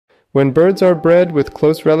When birds are bred with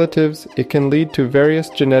close relatives, it can lead to various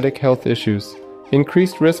genetic health issues.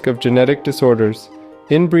 Increased risk of genetic disorders.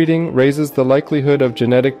 Inbreeding raises the likelihood of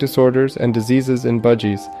genetic disorders and diseases in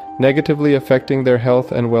budgies, negatively affecting their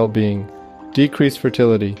health and well-being. Decreased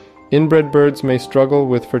fertility. Inbred birds may struggle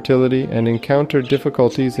with fertility and encounter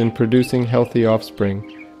difficulties in producing healthy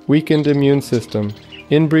offspring. Weakened immune system.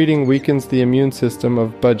 Inbreeding weakens the immune system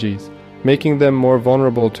of budgies, making them more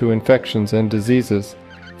vulnerable to infections and diseases.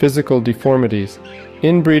 Physical deformities.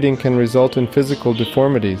 Inbreeding can result in physical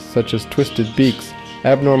deformities such as twisted beaks,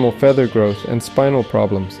 abnormal feather growth, and spinal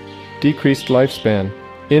problems. Decreased lifespan.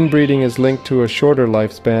 Inbreeding is linked to a shorter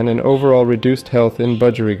lifespan and overall reduced health in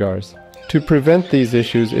budgerigars. To prevent these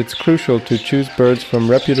issues, it's crucial to choose birds from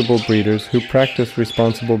reputable breeders who practice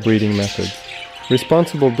responsible breeding methods.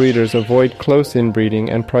 Responsible breeders avoid close inbreeding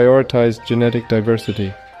and prioritize genetic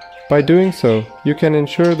diversity. By doing so, you can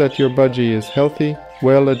ensure that your budgie is healthy,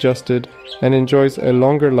 well-adjusted, and enjoys a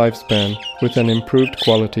longer lifespan with an improved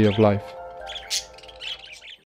quality of life.